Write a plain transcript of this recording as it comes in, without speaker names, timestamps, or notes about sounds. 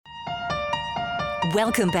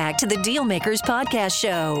Welcome back to the Dealmakers Podcast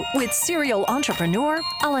Show with serial entrepreneur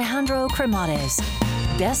Alejandro Cremades,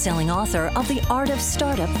 best-selling author of The Art of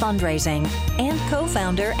Startup Fundraising and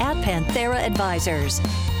co-founder at Panthera Advisors.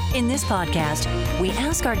 In this podcast, we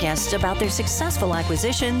ask our guests about their successful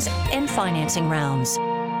acquisitions and financing rounds.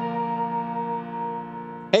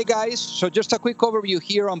 Hey guys, so just a quick overview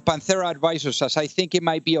here on Panthera Advisors, as I think it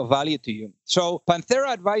might be of value to you. So Panthera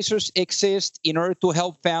Advisors exists in order to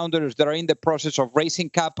help founders that are in the process of raising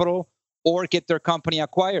capital or get their company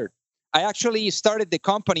acquired. I actually started the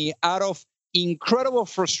company out of incredible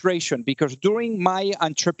frustration because during my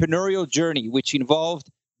entrepreneurial journey, which involved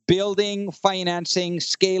building, financing,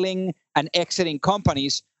 scaling, and exiting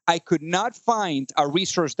companies, I could not find a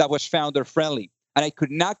resource that was founder-friendly. And I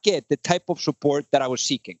could not get the type of support that I was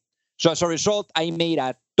seeking. So as a result, I made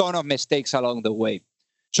a ton of mistakes along the way.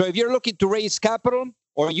 So if you're looking to raise capital,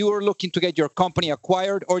 or you are looking to get your company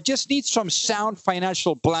acquired, or just need some sound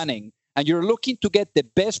financial planning, and you're looking to get the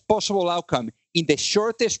best possible outcome in the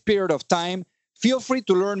shortest period of time, feel free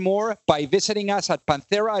to learn more by visiting us at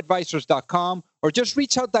pantheraadvisors.com, or just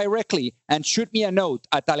reach out directly and shoot me a note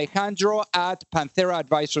at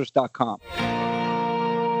alejandro@pantheraadvisors.com.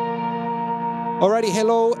 Alrighty,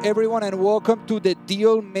 hello everyone, and welcome to the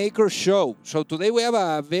Dealmaker Show. So today we have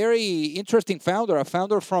a very interesting founder, a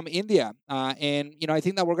founder from India, and I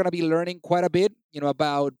think that we're going to be learning quite a bit,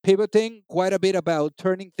 about pivoting, quite a bit about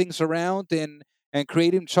turning things around and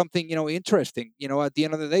creating something, interesting, at the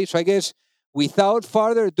end of the day. So I guess without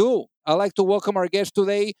further ado, I'd like to welcome our guest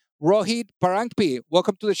today, Rohit Parangpi.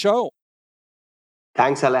 Welcome to the show.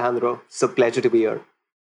 Thanks, Alejandro. It's a pleasure to be here.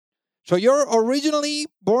 So you're originally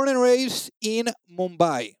born and raised in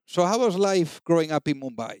Mumbai. So how was life growing up in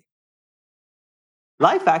Mumbai?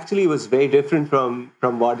 Life actually was very different from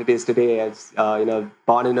what it is today. As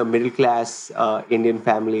born in a middle class Indian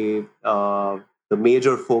family, the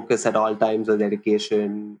major focus at all times was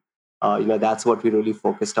education. That's what we really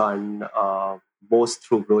focused on most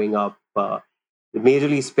through growing up.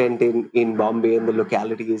 Majorly spent in Bombay in the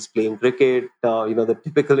localities playing cricket. The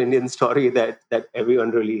typical Indian story that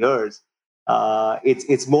everyone really hears.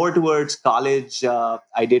 It's more towards college.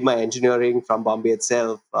 I did my engineering from Bombay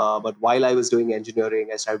itself, but while I was doing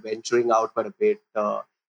engineering, I started venturing out quite a bit.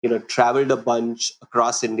 Traveled a bunch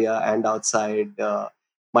across India and outside.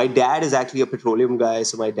 My dad is actually a petroleum guy,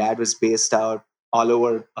 so my dad was based out all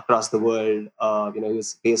over across the world. He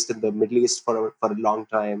was based in the Middle East for a long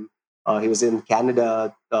time. He was in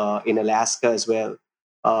Canada, in Alaska as well.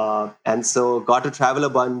 And so got to travel a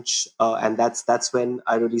bunch. And that's when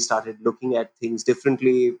I really started looking at things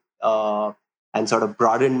differently and sort of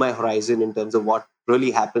broadened my horizon in terms of what really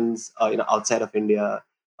happens outside of India.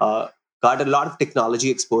 Got a lot of technology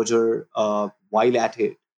exposure while at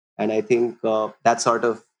it. And I think that sort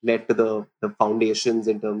of led to the foundations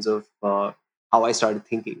in terms of how I started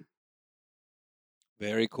thinking.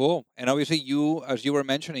 Very cool. And obviously you, as you were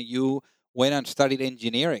mentioning, you went and studied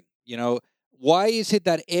engineering. Why is it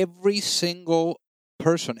that every single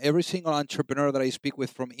person, every single entrepreneur that I speak with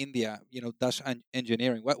from India, does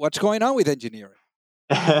engineering? What's going on with engineering?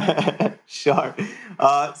 Sure.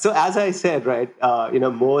 So as I said, right,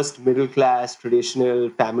 most middle class traditional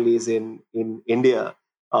families in India,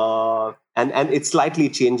 and it's slightly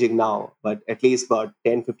changing now, but at least about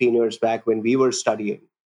 10, 15 years back when we were studying,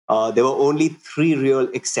 there were only 3 real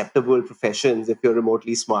acceptable professions if you're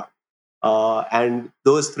remotely smart. And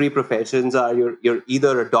those 3 professions are you're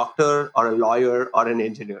either a doctor or a lawyer or an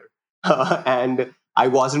engineer. And I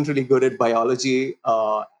wasn't really good at biology.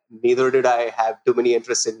 Neither did I have too many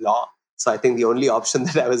interests in law. So I think the only option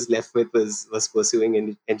that I was left with was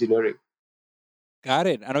pursuing engineering. Got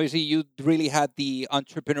it. And obviously you really had the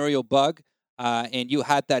entrepreneurial bug. And you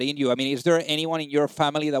had that in you. I mean, is there anyone in your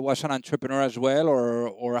family that was an entrepreneur as well,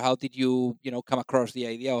 or how did you, come across the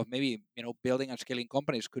idea of maybe, building and scaling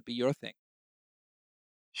companies could be your thing?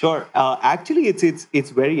 Sure. Actually,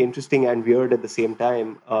 it's very interesting and weird at the same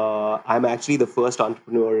time. I'm actually the first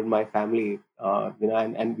entrepreneur in my family,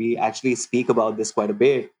 and we actually speak about this quite a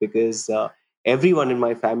bit because everyone in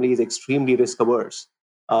my family is extremely risk averse.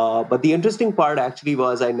 But the interesting part actually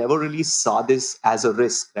was I never really saw this as a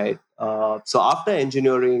risk, right? So after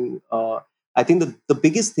engineering, I think the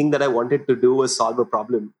biggest thing that I wanted to do was solve a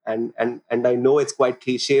problem. And I know it's quite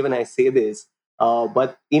cliche when I say this,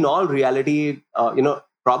 but in all reality,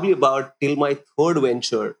 probably about till my third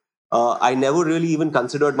venture, I never really even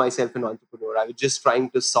considered myself an entrepreneur. I was just trying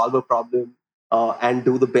to solve a problem and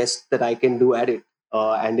do the best that I can do at it.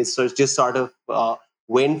 And it's just sort of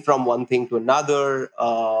went from one thing to another.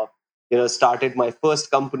 Started my first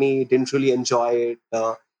company, didn't really enjoy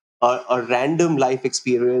it. a random life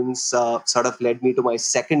experience sort of led me to my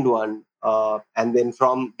second one, and then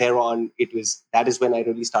from there on, that is when I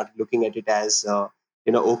really started looking at it as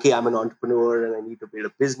okay, I'm an entrepreneur and I need to build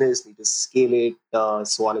a business, need to scale it,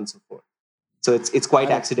 so on and so forth. So it's quite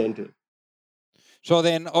Got it. accidental. So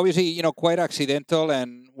then, obviously, quite accidental,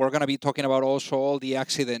 and we're going to be talking about also all the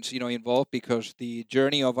accidents, involved, because the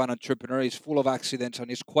journey of an entrepreneur is full of accidents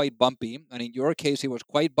and it's quite bumpy. And in your case, it was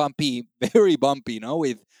quite bumpy, very bumpy,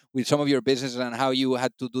 with some of your businesses and how you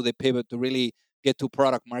had to do the pivot to really get to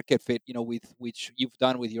product market fit, with which you've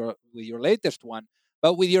done with your latest one.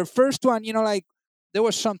 But with your first one, like there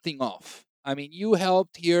was something off. I mean, you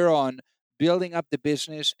helped here on building up the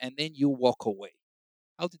business, and then you walk away.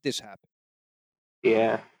 How did this happen?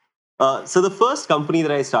 Yeah. So the first company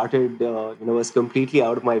that I started, was completely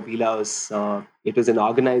out of my wheelhouse. It was an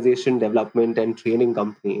organization development and training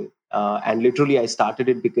company, and literally I started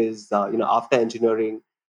it because after engineering,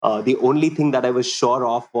 the only thing that I was sure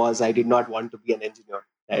of was I did not want to be an engineer.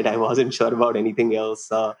 Right? I wasn't sure about anything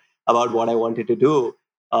else about what I wanted to do.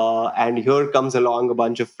 And here comes along a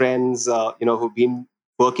bunch of friends, who've been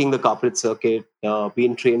working the corporate circuit,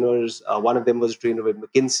 been trainers. One of them was a trainer with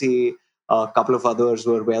McKinsey. A couple of others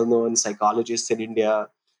were well-known psychologists in India.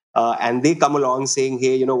 And they come along saying,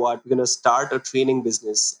 hey, you know what, we're going to start a training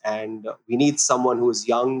business, and we need someone who's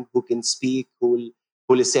young, who can speak, who'll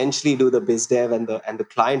essentially do the biz dev and the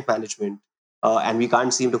client management. And we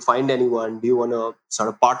can't seem to find anyone. Do you want to sort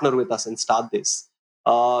of partner with us and start this?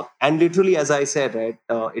 And literally, as I said, right,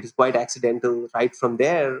 it is quite accidental. Right from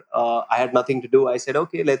there, I had nothing to do. I said,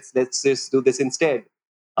 okay, let's just do this instead.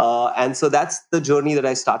 And so that's the journey that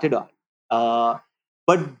I started on. Uh,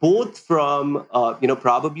 but both from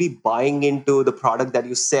probably buying into the product that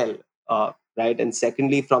you sell, right, and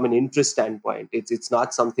secondly from an interest standpoint, it's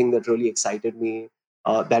not something that really excited me,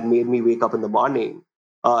 that made me wake up in the morning.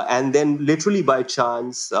 And then literally by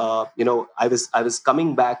chance, I was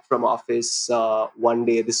coming back from office one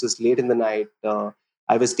day. This was late in the night.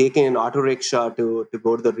 I was taking an auto rickshaw to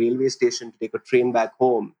go to the railway station to take a train back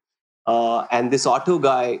home. And this auto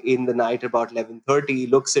guy in the night about 11:30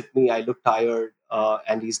 looks at me. I look tired,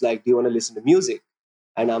 and he's like, "Do you want to listen to music?"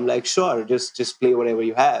 And I'm like, "Sure, just play whatever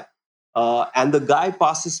you have." And the guy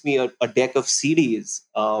passes me a deck of CDs,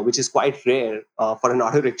 which is quite rare for an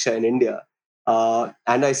auto rickshaw in India.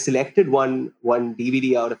 And I selected one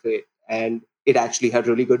DVD out of it, and it actually had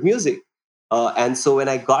really good music. And so when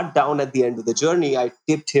I got down at the end of the journey, I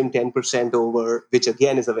tipped him 10% over, which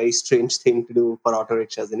again is a very strange thing to do for auto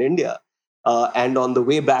rickshaws in India. And on the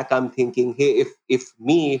way back, I'm thinking, hey, if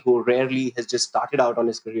me, who rarely has just started out on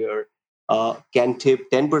his career, can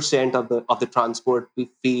tip 10% of the transport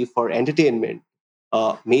fee for entertainment,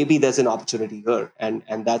 maybe there's an opportunity here.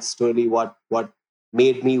 And that's really what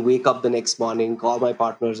made me wake up the next morning, call my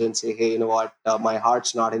partners, and say, hey, you know what, my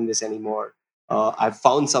heart's not in this anymore. I've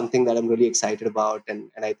found something that I'm really excited about, and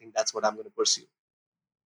I think that's what I'm going to pursue.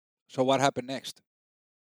 So what happened next?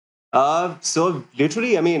 So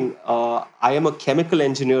literally, I mean, I am a chemical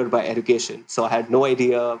engineer by education, so I had no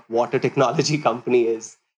idea what a technology company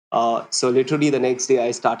is. So literally, the next day,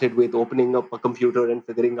 I started with opening up a computer and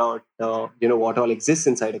figuring out, what all exists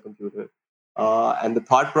inside a computer. And the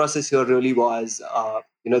thought process here really was,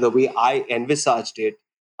 the way I envisaged it.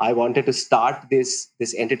 I wanted to start this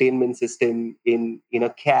entertainment system in a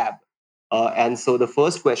cab. And so the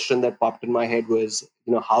first question that popped in my head was,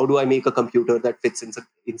 how do I make a computer that fits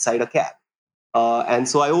inside a cab? And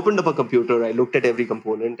so I opened up a computer, I looked at every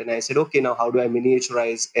component, and I said, okay, now how do I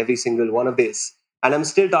miniaturize every single one of this? And I'm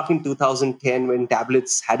still talking 2010, when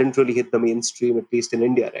tablets hadn't really hit the mainstream, at least in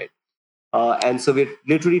India, right? And so we're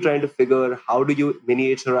literally trying to figure, how do you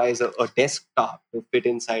miniaturize a desktop to fit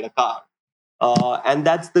inside a car? And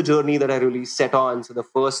that's the journey that I really set on. So the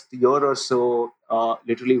first year or so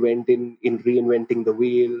literally went in reinventing the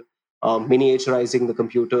wheel, miniaturizing the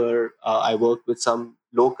computer. I worked with some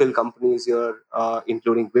local companies here,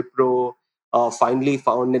 including Wipro. Finally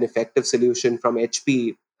found an effective solution from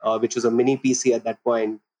HP, which was a mini PC at that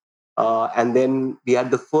point. And then we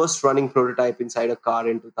had the first running prototype inside a car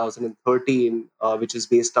in 2013, which is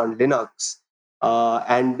based on Linux.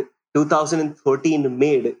 And 2013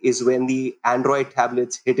 mid is when the Android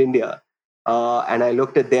tablets hit India. And I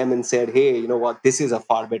looked at them and said, hey, you know what? This is a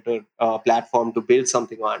far better platform to build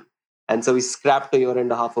something on. And so we scrapped a year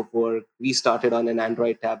and a half of work. We started on an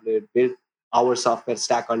Android tablet, built our software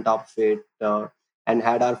stack on top of it, and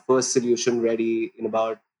had our first solution ready in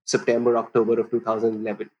about September, October of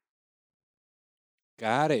 2011.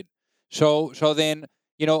 Got it. So then,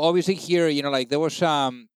 obviously here, like there was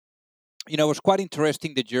it was quite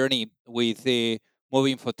interesting, the journey with the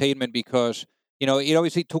movie infotainment, because it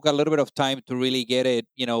obviously took a little bit of time to really get it,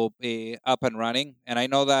 up and running. And I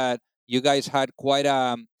know that you guys had quite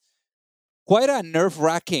a nerve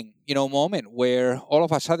wracking, moment where all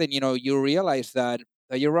of a sudden, you realize that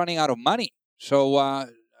you're running out of money. So,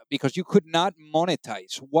 because you could not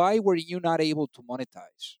monetize, why were you not able to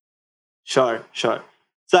monetize? Sure, sure.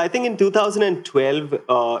 So I think in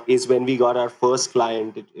 2012 is when we got our first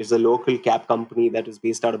client. It is a local cab company that is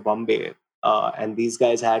based out of Bombay, and these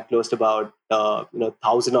guys had close to about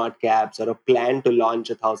 1,000 odd cabs, or a plan to launch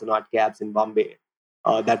 1,000 odd cabs in Bombay.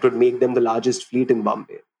 That would make them the largest fleet in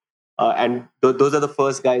Bombay. And those are the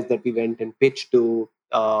first guys that we went and pitched to,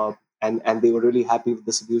 and they were really happy with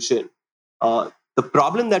the solution. The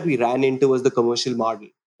problem that we ran into was the commercial model,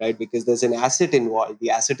 right? Because there's an asset involved.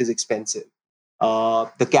 The asset is expensive.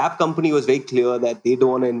 The cab company was very clear that they don't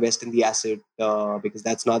want to invest in the asset because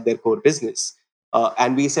that's not their core business.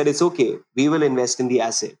 And we said it's okay. We will invest in the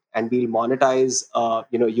asset and we'll monetize,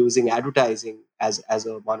 using advertising as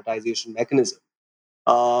a monetization mechanism.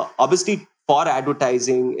 Obviously, for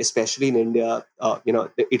advertising, especially in India,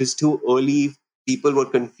 it is too early. People were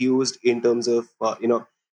confused in terms of,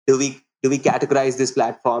 do we categorize this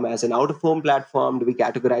platform as an out of home platform? Do we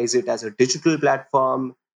categorize it as a digital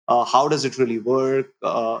platform? How does it really work?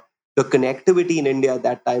 The connectivity in India at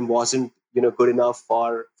that time wasn't good enough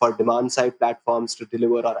for demand side platforms to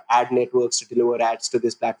deliver, or ad networks to deliver ads to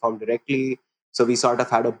this platform directly. So we sort of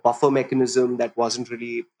had a buffer mechanism that wasn't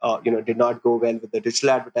really, did not go well with the digital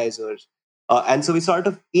advertisers. And so we sort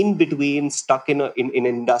of in between stuck in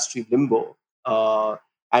industry limbo.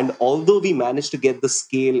 And although we managed to get the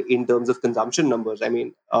scale in terms of consumption numbers,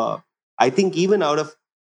 I think even out of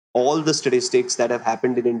all the statistics that have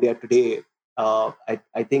happened in India today,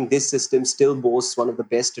 I think this system still boasts one of the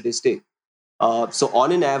best statistics. So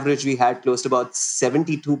on an average, we had close to about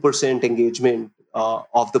 72% engagement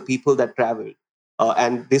of the people that traveled.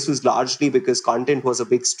 And this was largely because content was a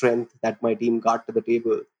big strength that my team got to the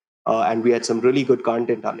table. And we had some really good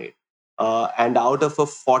content on it. And out of a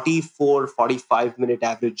 44, 45-minute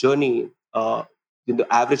average journey, the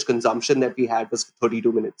average consumption that we had was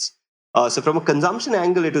 32 minutes. So from a consumption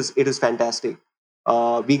angle, it is fantastic.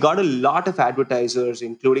 We got a lot of advertisers,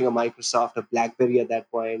 including a Microsoft, a BlackBerry at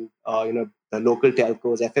that point, the local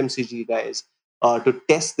telcos, FMCG guys, to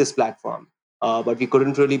test this platform. But we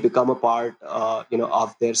couldn't really become a part,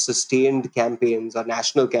 of their sustained campaigns or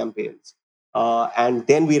national campaigns. And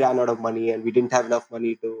then we ran out of money, and we didn't have enough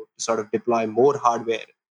money to sort of deploy more hardware.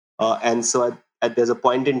 And so there's a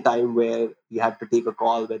point in time where we had to take a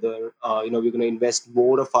call whether we're going to invest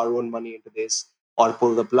more of our own money into this or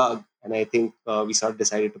pull the plug. And I think we sort of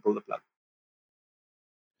decided to pull the plug.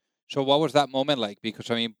 So what was that moment like? Because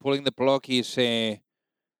pulling the plug is a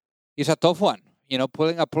tough one.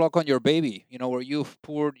 Pulling a plug on your baby. Where you've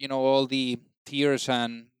poured all the tears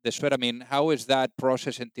and the sweat. How is that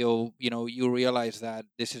process until you realize that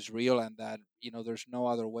this is real and that there's no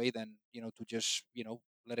other way than to just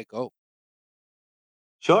let it go.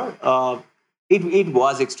 Sure. It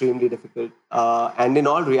was extremely difficult. And in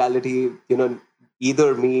all reality,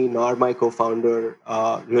 either me nor my co-founder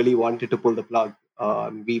really wanted to pull the plug.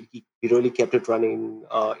 We really kept it running,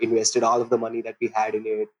 invested all of the money that we had in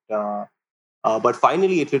it. But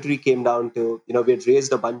finally, it literally came down to, we had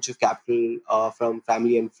raised a bunch of capital from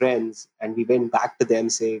family and friends, and we went back to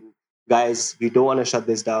them saying, guys, we don't want to shut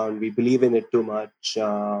this down. We believe in it too much.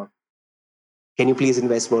 Can you please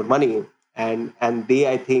invest more money? And they,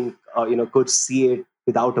 I think, could see it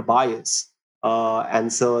without a bias.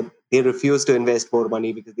 And so they refused to invest more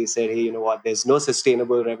money because they said, hey, you know what, there's no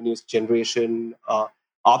sustainable revenue generation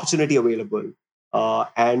opportunity available.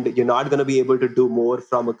 And you're not going to be able to do more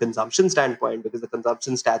from a consumption standpoint because the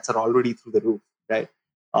consumption stats are already through the roof, right?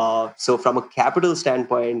 So from a capital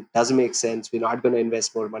standpoint, doesn't make sense. We're not going to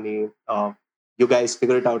invest more money. You guys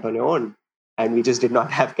figure it out on your own. And we just did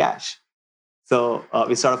not have cash. So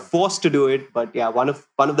we sort of forced to do it, but yeah, one of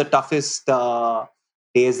the toughest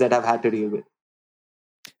days that I've had to deal with.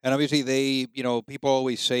 And obviously, people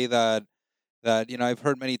always say that I've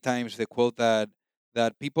heard many times the quote that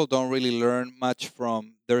people don't really learn much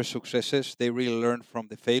from their successes; they really learn from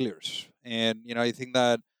the failures. And I think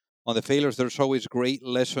that on the failures, there's always great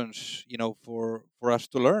lessons, for us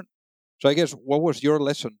to learn. So I guess, what was your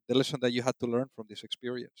lesson? The lesson that you had to learn from this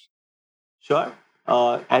experience? Sure.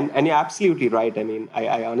 And you're absolutely right.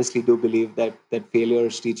 I honestly do believe that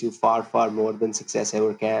failures teach you far, far more than success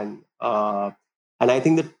ever can. And I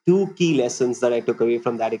think the two key lessons that I took away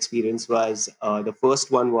from that experience was the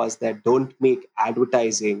first one was that don't make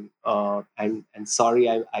advertising. And sorry,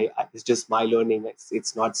 it's just my learning.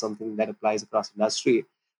 It's not something that applies across industry.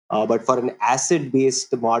 But for an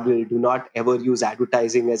asset-based model, do not ever use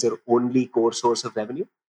advertising as your only core source of revenue,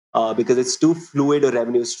 because it's too fluid a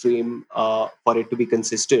revenue stream for it to be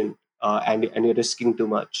consistent, and you're risking too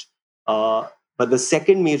much. But the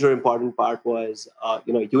second major important part was,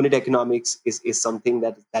 unit economics is something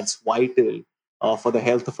that's vital for the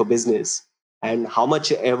health of a business. And how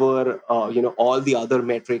much ever all the other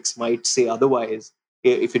metrics might say otherwise,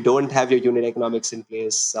 if you don't have your unit economics in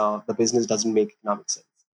place, the business doesn't make economic sense.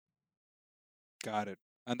 Got it.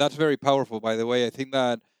 And that's very powerful, by the way. I think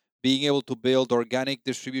that being able to build organic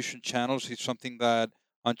distribution channels is something that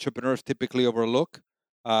entrepreneurs typically overlook,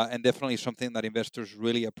 and definitely something that investors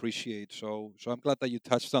really appreciate. So I'm glad that you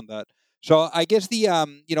touched on that. So I guess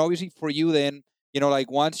obviously for you then, like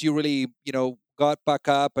once you really, got back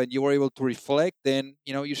up and you were able to reflect, then,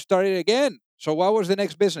 you started again. So what was the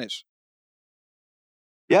next business?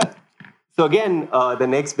 Yeah. So again, the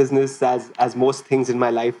next business, as most things in my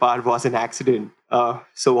life are, was an accident.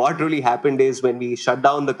 So what really happened is when we shut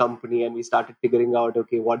down the company and we started figuring out,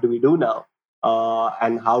 okay, what do we do now,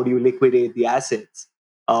 and how do you liquidate the assets?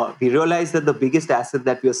 We realized that the biggest asset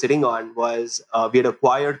that we were sitting on was, we had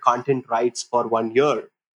acquired content rights for 1 year,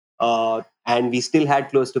 and we still had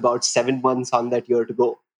close to about 7 months on that year to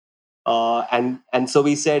go. And so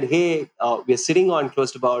we said, hey, we're sitting on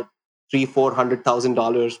close to about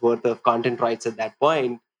 $300,000-400,000 worth of content rights at that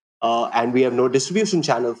point, and we have no distribution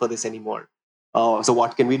channel for this anymore. So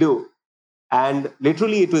what can we do? And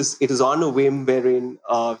literally, it was on a whim wherein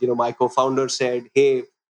my co-founder said, hey,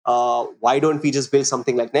 why don't we just build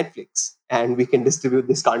something like Netflix and we can distribute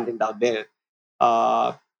this content out there?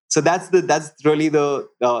 Uh, so that's really the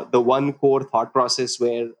one core thought process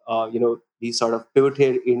where we sort of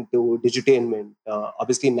pivoted into digitainment.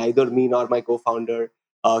 Obviously, neither me nor my co-founder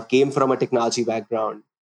came from a technology background.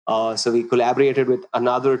 So we collaborated with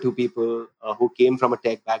another two people who came from a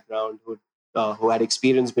tech background, who had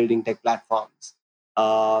experience building tech platforms,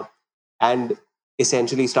 uh, and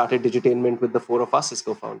essentially started digitainment with the four of us as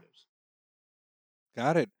co-founders.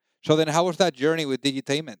 Got it. So then how was that journey with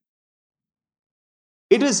Digitainment?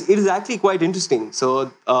 It is actually quite interesting.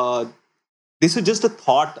 So this was just a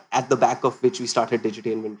thought at the back of which we started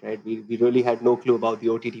Digitainment, right? We really had no clue about the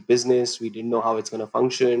OTT business. We didn't know how it's going to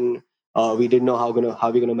function. We didn't know how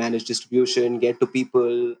we're going to manage distribution, get to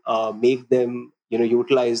people, make them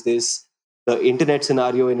utilize this. The internet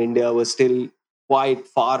scenario in India was still quite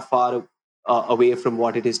far away from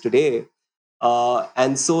what it is today.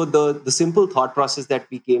 And so the simple thought process that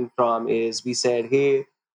we came from is we said, hey,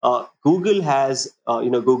 Google has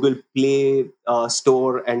Google Play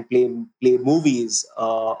Store and play movies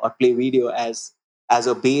or play video as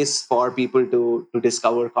a base for people to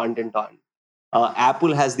discover content on.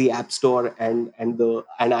 Apple has the App Store and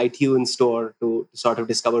iTunes Store to sort of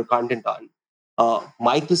discover content on.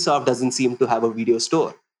 Microsoft doesn't seem to have a video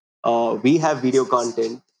store. We have video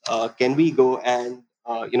content. Can we go and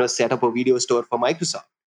set up a video store for Microsoft?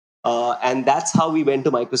 And that's how we went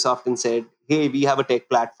to Microsoft and said, hey, we have a tech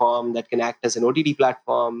platform that can act as an OTT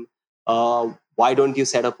platform. Why don't you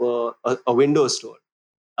set up a Windows store?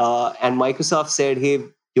 And Microsoft said, hey,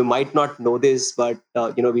 you might not know this, but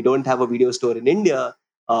we don't have a video store in India,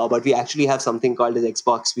 but we actually have something called as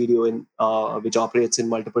Xbox Video, which operates in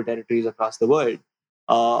multiple territories across the world.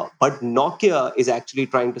 But Nokia is actually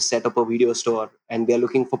trying to set up a video store, and they're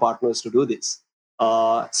looking for partners to do this.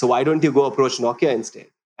 So why don't you go approach Nokia instead?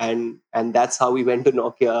 And that's how we went to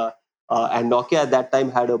Nokia. And Nokia at that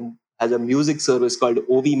time has a music service called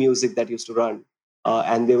OV Music that used to run,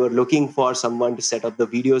 and they were looking for someone to set up the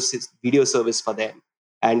video service for them.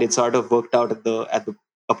 And it sort of worked out at the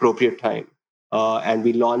appropriate time. And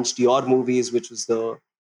we launched Your Movies, which was the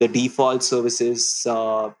default services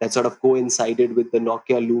that sort of coincided with the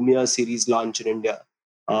Nokia Lumia series launch in India.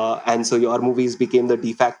 And so Your Movies became the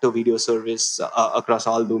de facto video service across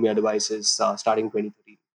all Lumia devices starting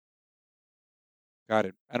 2013. Got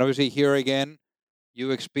it. And obviously here again,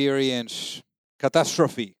 you experience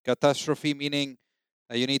catastrophe. Catastrophe meaning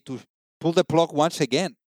that you need to pull the plug once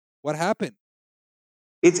again. What happened?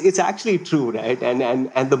 It's actually true, right?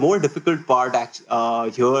 And the more difficult part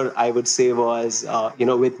here, I would say, was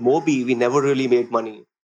with Mobi, we never really made money,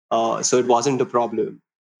 so it wasn't a problem.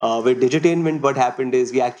 With Digitainment, what happened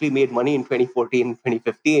is we actually made money in 2014,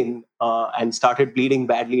 2015, and started bleeding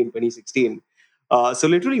badly in 2016. So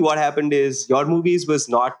literally, what happened is Your Movies was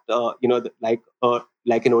not like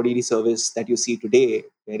an ODD service that you see today,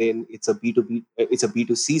 wherein it's a B2B, it's a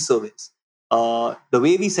B2C service. The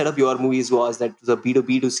way we set up Your Movies was that it was a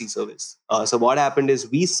B2B2C service. So what happened is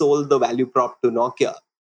we sold the value prop to Nokia,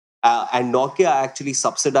 and Nokia actually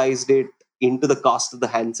subsidized it into the cost of the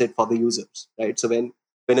handset for the users, right? So when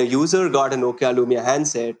when a user got a Nokia Lumia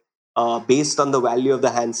handset, based on the value of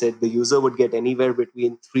the handset, the user would get anywhere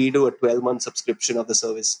between 3 to a 12-month subscription of the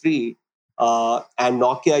service free. And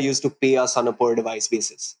Nokia used to pay us on a per device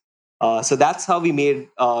basis. So that's how we made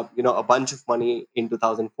a bunch of money in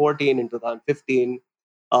 2014, in 2015.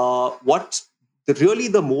 What really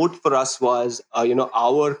the moat for us was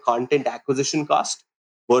our content acquisition cost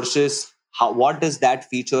versus what does that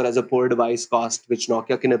feature as a per device cost, which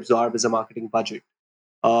Nokia can absorb as a marketing budget.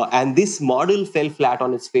 And this model fell flat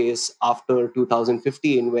on its face after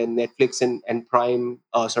 2015 when Netflix and Prime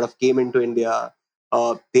sort of came into India.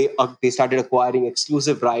 They started acquiring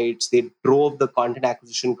exclusive rights. They drove the content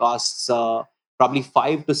acquisition costs probably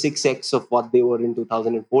 5 to 6x of what they were in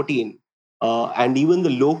 2014. And even the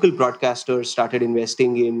local broadcasters started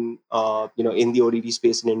investing in the OTT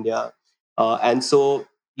space in India. And so,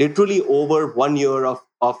 literally over 1 year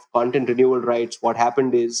of content renewal rights, what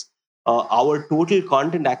happened is our total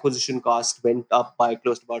content acquisition cost went up by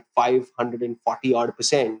close to about 540 odd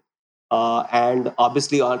percent. And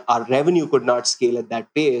obviously, our revenue could not scale at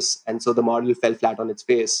that pace. And so the model fell flat on its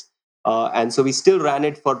face. And so we still ran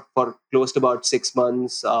it for close to about 6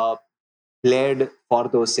 months, bled for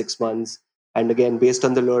those 6 months. And again, based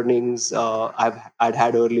on the learnings I'd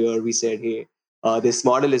had earlier, we said, hey, this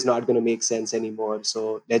model is not going to make sense anymore.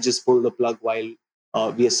 So let's just pull the plug while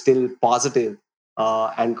we are still positive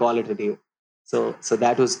and call it a day. So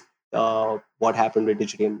that was what happened with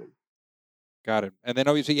Digitainment. Got it. And then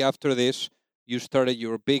obviously after this, you started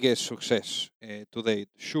your biggest success to date,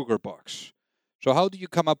 Sugarbox. So how did you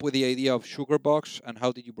come up with the idea of Sugarbox, and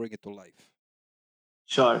how did you bring it to life?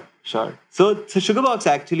 Sure. So Sugarbox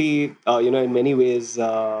actually, in many ways,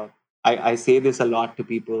 I say this a lot to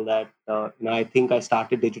people that I think I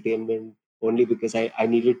started Digitainment only because I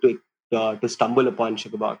needed to stumble upon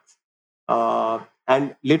Sugarbox.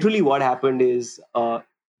 And literally, what happened is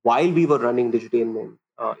while we were running Digitainment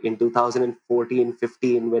in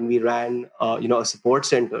 2014-15, when we ran a support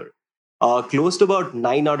center, close to about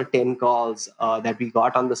 9 out of 10 calls that we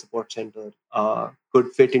got on the support center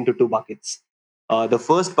could fit into two buckets. The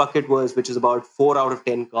first bucket which is about 4 out of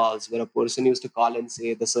 10 calls, where a person used to call and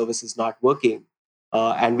say the service is not working.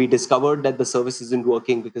 And we discovered that the service isn't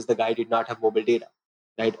working because the guy did not have mobile data,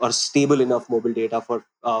 right, or stable enough mobile data for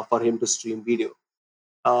him to stream video.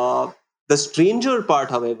 The stranger part,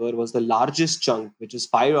 however, was the largest chunk, which is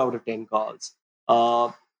 5 out of 10 calls.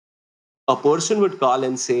 A person would call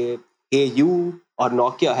and say, hey, you or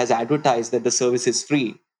Nokia has advertised that the service is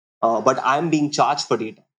free, but I'm being charged for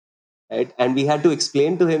data. Right? And we had to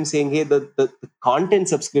explain to him saying, hey, the content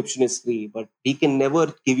subscription is free, but we can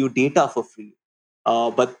never give you data for free.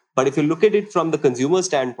 But if you look at it from the consumer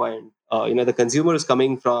standpoint, the consumer is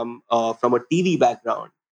coming from a TV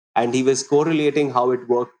background, and he was correlating how it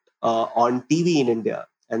worked on TV in India.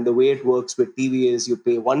 And the way it works with TV is you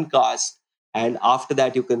pay one cost, and after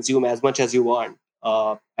that you consume as much as you want,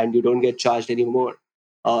 and you don't get charged anymore.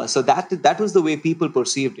 So that was the way people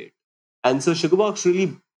perceived it. And so Sugarbox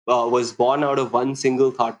really was born out of one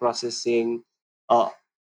single thought process saying,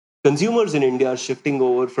 consumers in India are shifting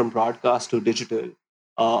over from broadcast to digital.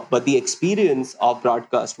 But the experience of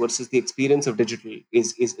broadcast versus the experience of digital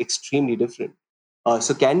is extremely different.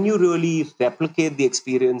 So can you really replicate the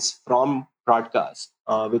experience from broadcast,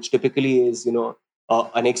 which typically is,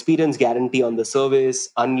 an experience guarantee on the service,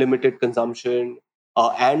 unlimited consumption,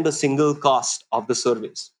 and a single cost of the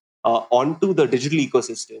service onto the digital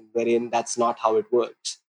ecosystem, wherein that's not how it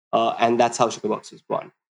works. And that's how Sugarbox was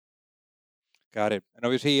born. Got it. And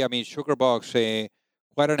obviously, I mean, Sugarbox,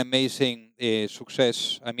 quite an amazing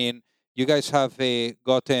success. I mean, you guys have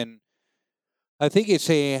gotten, I think it's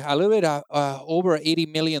a little bit over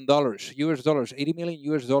 $80 million US dollars, $80 million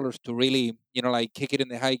US dollars to really, like kick it in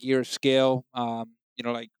the high gear scale.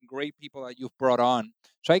 Like great people that you've brought on.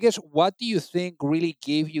 So I guess, what do you think really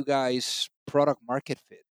gave you guys product market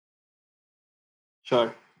fit?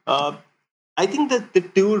 Sure. I think that the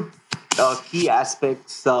two key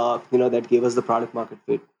aspects, that gave us the product market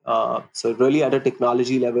fit. So really, at a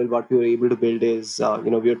technology level, what we were able to build is, we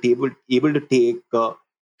were able to take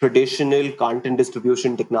traditional content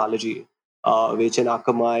distribution technology, which an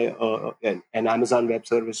Akamai and Amazon Web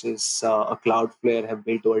Services, a Cloudflare have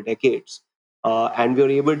built over decades. And we were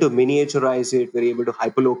able to miniaturize it, we were able to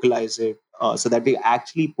hyperlocalize it, so that we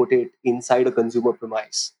actually put it inside a consumer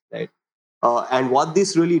premise, right? And what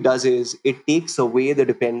this really does is it takes away the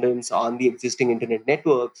dependence on the existing internet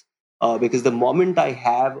networks, because the moment I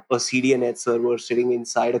have a CDNet server sitting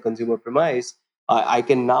inside a consumer premise, I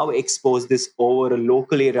can now expose this over a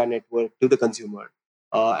local area network to the consumer.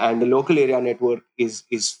 And the local area network is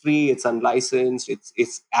free, it's unlicensed,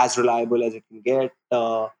 it's as reliable as it can get.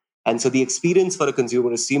 And so the experience for a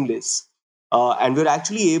consumer is seamless. And we're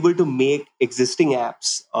actually able to make existing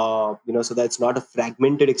apps, so that's not a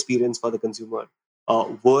fragmented experience for the consumer,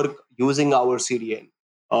 work using our CDN.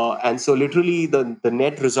 And so literally the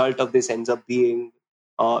net result of this ends up being,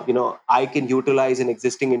 I can utilize an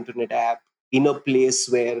existing internet app in a place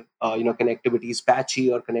where, connectivity is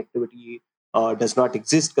patchy or connectivity does not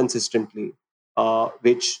exist consistently,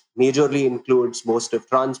 which majorly includes most of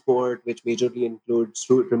transport, which majorly includes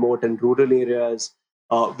remote and rural areas,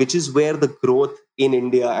 which is where the growth in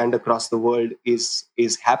India and across the world is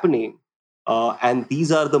happening. And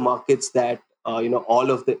these are the markets that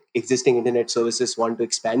all of the existing internet services want to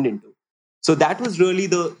expand into. So that was really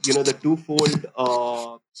the twofold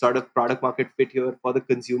sort of product market fit here. For the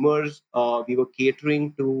consumers, we were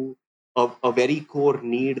catering to a very core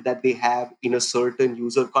need that they have in a certain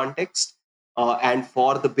user context. And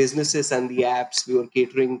for the businesses and the apps, we were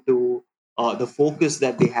catering to the focus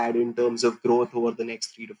that they had in terms of growth over the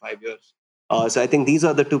next 3 to 5 years. So I think these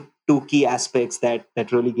are the two key aspects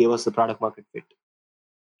that really gave us the product market fit.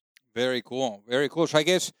 Very cool. Very cool. So I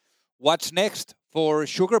guess what's next for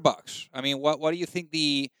Sugarbox? I mean, what do you think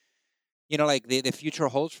the future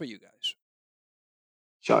holds for you guys?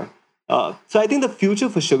 Sure. So I think the future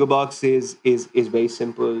for Sugarbox is very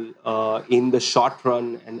simple. In the short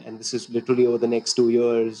run, and this is literally over the next 2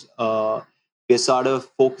 years, we're sort of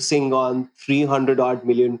focusing on 300 odd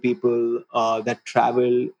million people that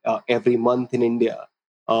travel every month in India.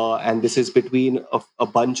 And this is between a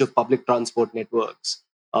bunch of public transport networks.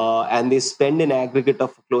 And they spend an aggregate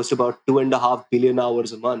of close to about 2.5 billion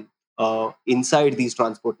hours a month inside these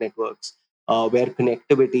transport networks. Where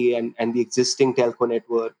connectivity and the existing telco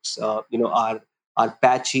networks, are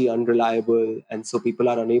patchy, unreliable, and so people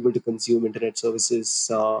are unable to consume internet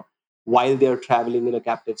services while they're traveling in a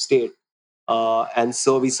captive state. And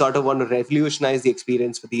so we sort of want to revolutionize the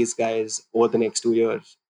experience for these guys over the next 2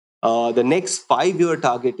 years. The next 5-year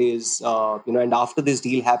target is, and after this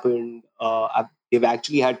deal happened, we've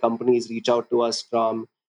actually had companies reach out to us from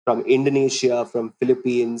Indonesia, from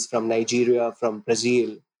Philippines, from Nigeria, from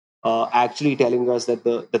Brazil. Actually telling us that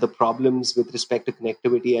the problems with respect to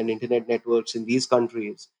connectivity and internet networks in these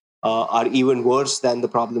countries are even worse than the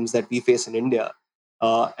problems that we face in India.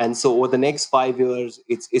 And so over the next 5 years,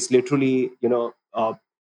 it's literally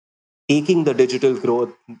taking the digital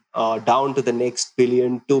growth down to the next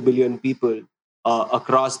 2 billion people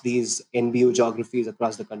across these NBU geographies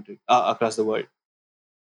across the country, across the world.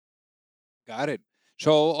 Got it.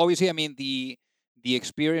 So obviously, I mean, the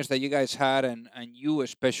experience that you guys had and you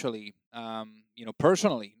especially,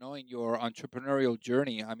 personally, in your entrepreneurial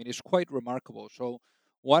journey, I mean, it's quite remarkable. So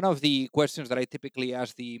one of the questions that I typically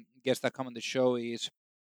ask the guests that come on the show is,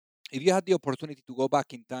 if you had the opportunity to go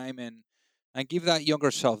back in time and give that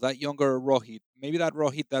younger self, that younger Rohit, maybe that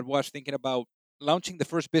Rohit that was thinking about launching the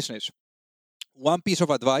first business, one piece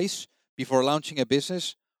of advice before launching a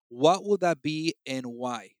business, what would that be and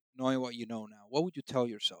why? Knowing what you know now, what would you tell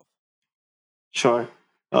yourself? Sure.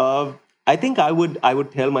 I think I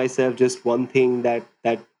would tell myself just one thing that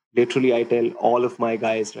literally I tell all of my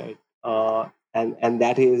guys, right? And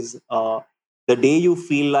that is, the day you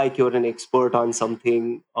feel like you're an expert on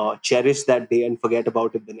something, cherish that day and forget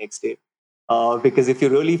about it the next day. Because if you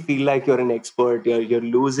really feel like you're an expert, you're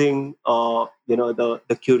losing,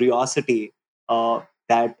 the curiosity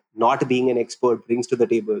that not being an expert brings to the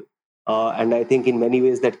table. And I think in many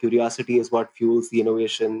ways that curiosity is what fuels the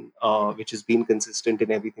innovation, which has been consistent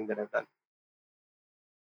in everything that I've done.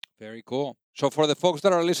 Very cool. So for the folks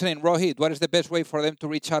that are listening, Rohit, what is the best way for them to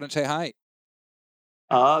reach out and say hi?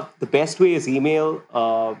 The best way is email.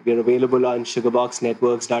 We're available on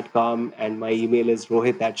sugarboxnetworks.com, and my email is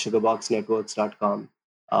rohit@sugarboxnetworks.com.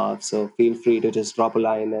 So feel free to just drop a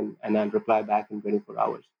line and I'll reply back in 24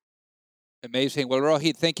 hours. Amazing. Well,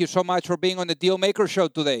 Rohit, thank you so much for being on the Dealmaker Show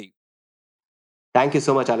today. Thank you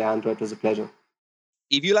so much, Alejandro. It was a pleasure.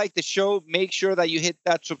 If you like the show, make sure that you hit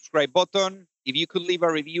that subscribe button. If you could leave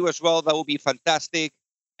a review as well, that would be fantastic.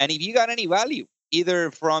 And if you got any value,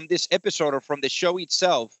 either from this episode or from the show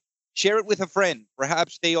itself, share it with a friend.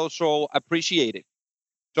 Perhaps they also appreciate it.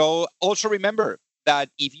 So also remember that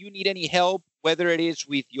if you need any help, whether it is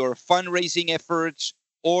with your fundraising efforts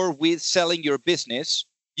or with selling your business,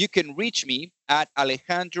 you can reach me at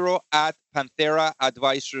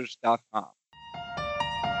alejandro@pantheraadvisors.com.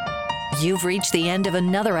 You've reached the end of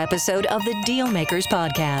another episode of the Dealmakers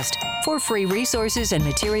Podcast. For free resources and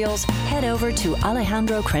materials, head over to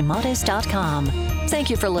alejandrocremades.com. Thank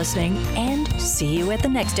you for listening, and see you at the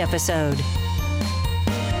next episode.